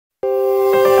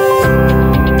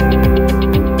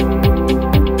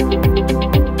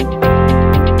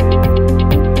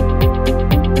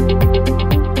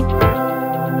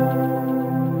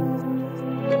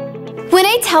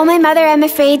mother I'm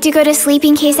afraid to go to sleep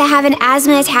in case I have an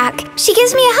asthma attack. She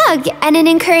gives me a hug and an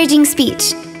encouraging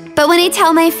speech. But when I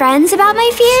tell my friends about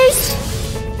my fears,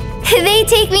 they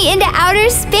take me into outer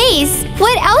space.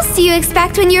 What else do you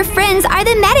expect when your friends are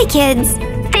the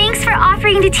Metakids? Thanks for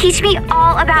offering to teach me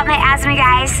all about my asthma,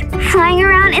 guys. Flying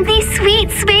around in these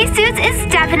sweet spacesuits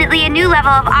is definitely a new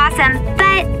level of awesome.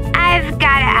 But I've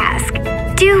gotta ask,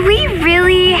 do we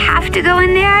really have to go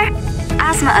in there?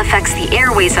 Asthma affects the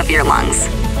airways of your lungs.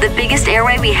 The biggest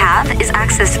airway we have is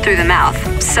accessed through the mouth,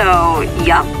 so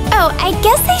yup. Oh, I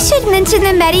guess I should mention the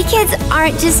Medikids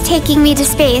aren't just taking me to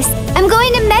space. I'm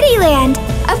going to Mediland,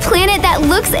 a planet that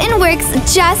looks and works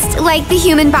just like the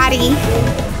human body.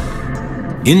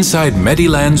 Inside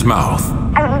Mediland's mouth.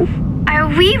 Are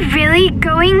we really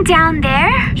going down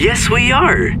there? Yes, we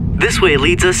are. This way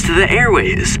leads us to the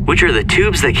airways, which are the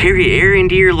tubes that carry air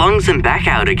into your lungs and back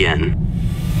out again.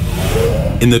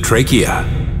 In the trachea.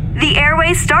 The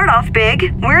airways start off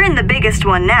big. We're in the biggest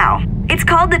one now. It's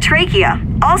called the trachea,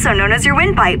 also known as your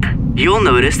windpipe. You'll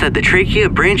notice that the trachea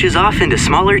branches off into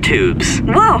smaller tubes.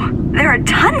 Whoa, there are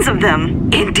tons of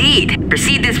them. Indeed.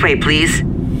 Proceed this way, please.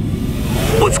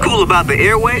 What's cool about the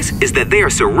airways is that they are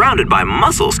surrounded by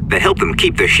muscles that help them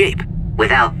keep their shape.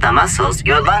 Without the muscles,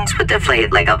 your lungs would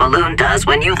deflate like a balloon does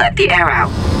when you let the air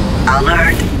out.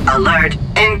 Alert, alert,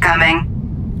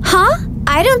 incoming. Huh?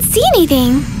 I don't see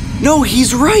anything. No,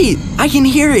 he's right. I can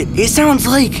hear it. It sounds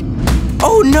like...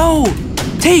 Oh no!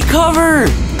 Take cover!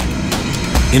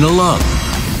 In a lung.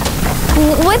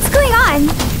 What's going on?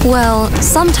 Well,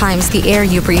 sometimes the air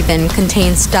you breathe in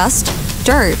contains dust,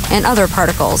 dirt, and other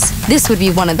particles. This would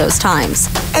be one of those times.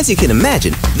 As you can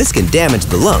imagine, this can damage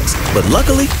the lungs, but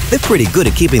luckily, they're pretty good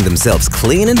at keeping themselves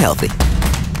clean and healthy.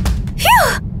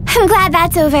 Phew! I'm glad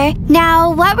that's over.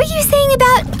 Now, what were you saying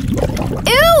about...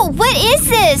 Ew! What is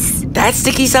this? That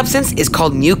sticky substance is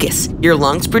called mucus. Your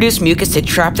lungs produce mucus to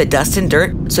trap the dust and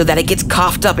dirt so that it gets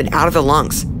coughed up and out of the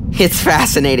lungs. It's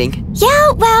fascinating.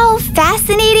 Yeah, well,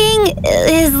 fascinating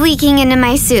is leaking into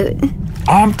my suit.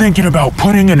 I'm thinking about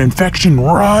putting an infection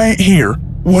right here.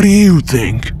 What do you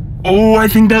think? Oh, I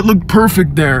think that looked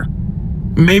perfect there.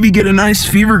 Maybe get a nice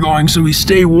fever going so we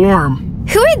stay warm.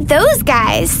 Who are those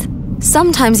guys?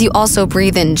 Sometimes you also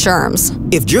breathe in germs.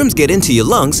 If germs get into your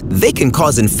lungs, they can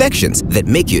cause infections that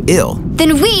make you ill.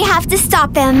 Then we have to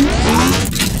stop them.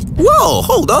 Whoa,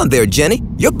 hold on there, Jenny.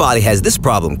 Your body has this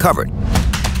problem covered.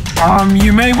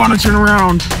 You may want to turn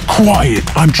around. Quiet,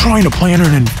 I'm trying to plan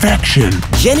an infection.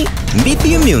 Jenny, meet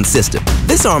the immune system.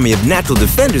 This army of natural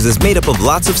defenders is made up of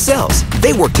lots of cells.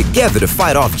 They work together to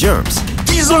fight off germs.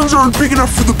 These lungs aren't big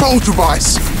enough for the both of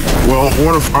us. Well,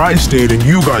 what if I stayed and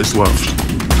you guys left?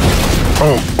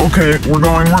 Oh, okay, we're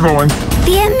going.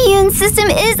 The immune system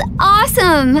is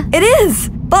awesome. It is,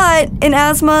 but in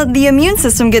asthma, the immune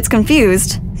system gets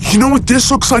confused. You know what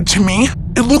this looks like to me?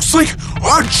 It looks like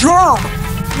a germ.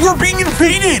 We're being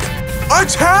invaded.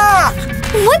 Attack!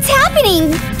 What's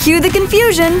happening? Cue the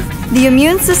confusion. The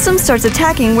immune system starts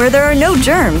attacking where there are no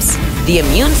germs. The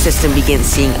immune system begins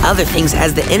seeing other things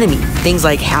as the enemy. Things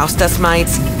like house dust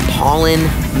mites, pollen,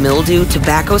 mildew,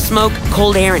 tobacco smoke,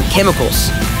 cold air, and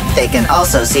chemicals. They can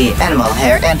also see animal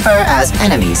hair and fur as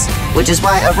enemies, which is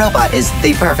why a robot is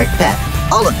the perfect pet.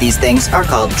 All of these things are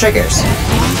called triggers.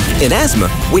 In asthma,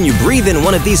 when you breathe in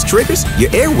one of these triggers, your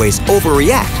airways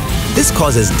overreact. This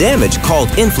causes damage called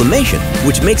inflammation,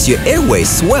 which makes your airways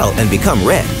swell and become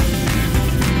red.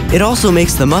 It also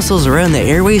makes the muscles around the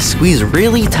airways squeeze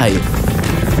really tight.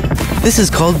 This is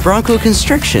called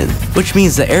bronchoconstriction, which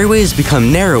means the airways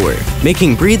become narrower,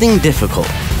 making breathing difficult.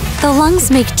 The lungs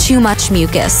make too much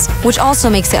mucus, which also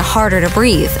makes it harder to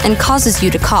breathe and causes you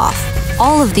to cough.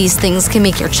 All of these things can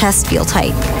make your chest feel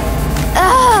tight.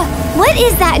 Ugh! What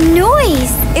is that noise?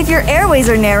 If your airways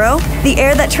are narrow, the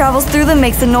air that travels through them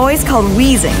makes a noise called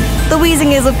wheezing. The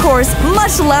wheezing is, of course,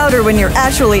 much louder when you're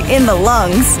actually in the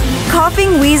lungs.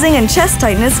 Coughing, wheezing, and chest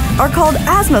tightness are called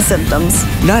asthma symptoms.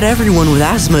 Not everyone with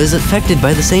asthma is affected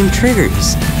by the same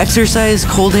triggers. Exercise,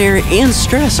 cold air, and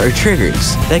stress are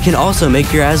triggers that can also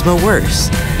make your asthma worse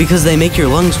because they make your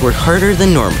lungs work harder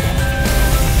than normal.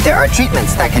 There are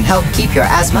treatments that can help keep your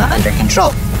asthma under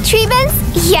control. Treatments?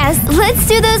 Yes, let's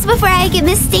do those before I get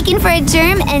mistaken for a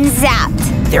germ and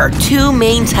zapped. There are two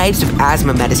main types of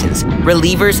asthma medicines,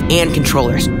 relievers and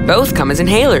controllers. Both come as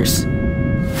inhalers.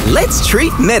 Let's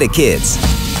treat Medikids.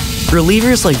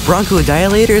 Relievers like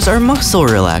bronchodilators are muscle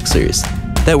relaxers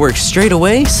that work straight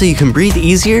away so you can breathe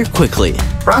easier quickly.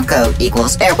 Broncho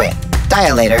equals airway.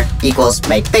 Dilator equals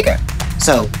make bigger.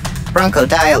 So,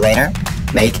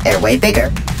 bronchodilator, make airway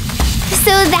bigger.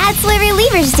 So that's what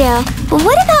relievers do.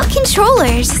 What about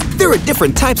controllers? There are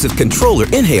different types of controller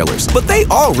inhalers, but they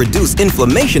all reduce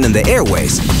inflammation in the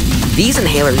airways. These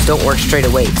inhalers don't work straight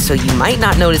away, so you might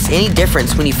not notice any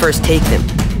difference when you first take them.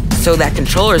 So that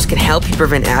controllers can help you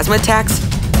prevent asthma attacks,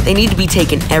 they need to be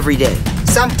taken every day.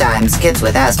 Sometimes kids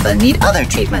with asthma need other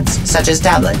treatments, such as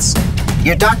tablets.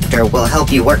 Your doctor will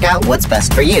help you work out what's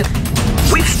best for you.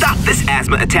 We've stopped this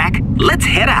asthma attack. Let's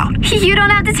head out. You don't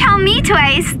have to tell me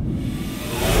twice.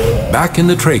 Back in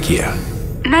the trachea.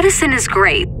 Medicine is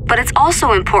great, but it's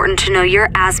also important to know your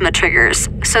asthma triggers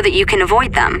so that you can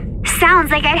avoid them. Sounds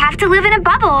like I'd have to live in a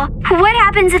bubble. What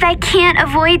happens if I can't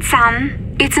avoid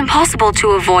some? It's impossible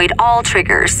to avoid all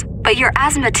triggers, but your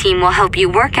asthma team will help you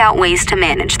work out ways to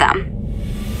manage them.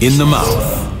 In the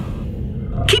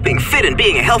mouth. Keeping fit and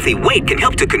being a healthy weight can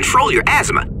help to control your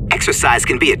asthma. Exercise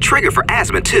can be a trigger for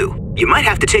asthma too. You might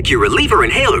have to take your reliever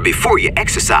inhaler before you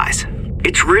exercise.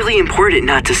 It's really important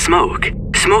not to smoke.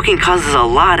 Smoking causes a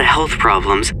lot of health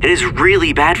problems and is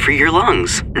really bad for your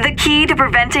lungs. The key to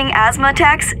preventing asthma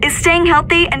attacks is staying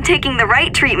healthy and taking the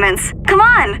right treatments. Come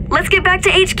on, let's get back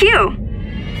to HQ.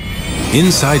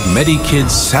 Inside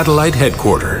MediKid's satellite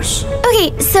headquarters.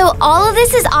 Okay, so all of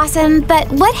this is awesome, but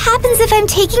what happens if I'm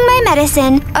taking my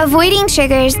medicine, avoiding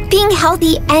triggers, being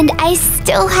healthy, and I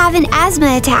still have an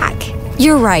asthma attack?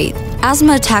 You're right.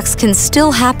 Asthma attacks can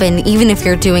still happen even if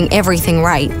you're doing everything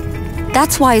right.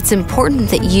 That's why it's important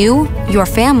that you, your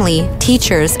family,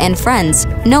 teachers, and friends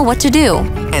know what to do.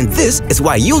 And this is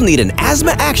why you'll need an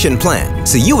asthma action plan,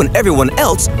 so you and everyone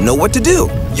else know what to do.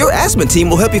 Your asthma team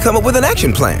will help you come up with an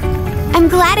action plan. I'm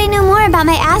glad I know more about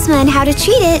my asthma and how to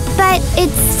treat it, but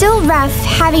it's still rough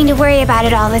having to worry about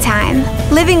it all the time.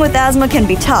 Living with asthma can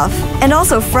be tough, and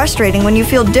also frustrating when you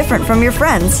feel different from your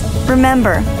friends.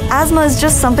 Remember, asthma is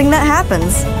just something that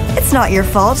happens. It's not your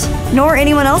fault, nor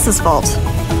anyone else's fault.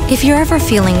 If you're ever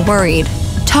feeling worried,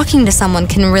 talking to someone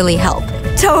can really help.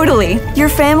 Totally. Your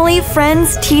family,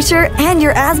 friends, teacher, and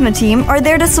your asthma team are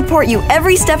there to support you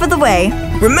every step of the way.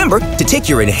 Remember to take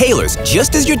your inhalers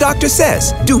just as your doctor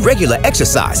says. Do regular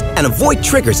exercise and avoid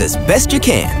triggers as best you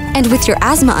can. And with your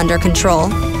asthma under control,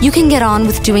 you can get on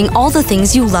with doing all the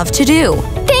things you love to do.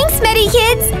 Thanks,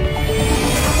 MediKids!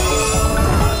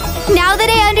 Now that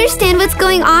I understand what's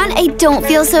going on, I don't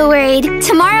feel so worried.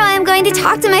 Tomorrow I'm going to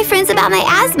talk to my friends about my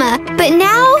asthma, but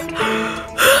now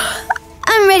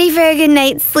I'm ready for a good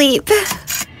night's sleep.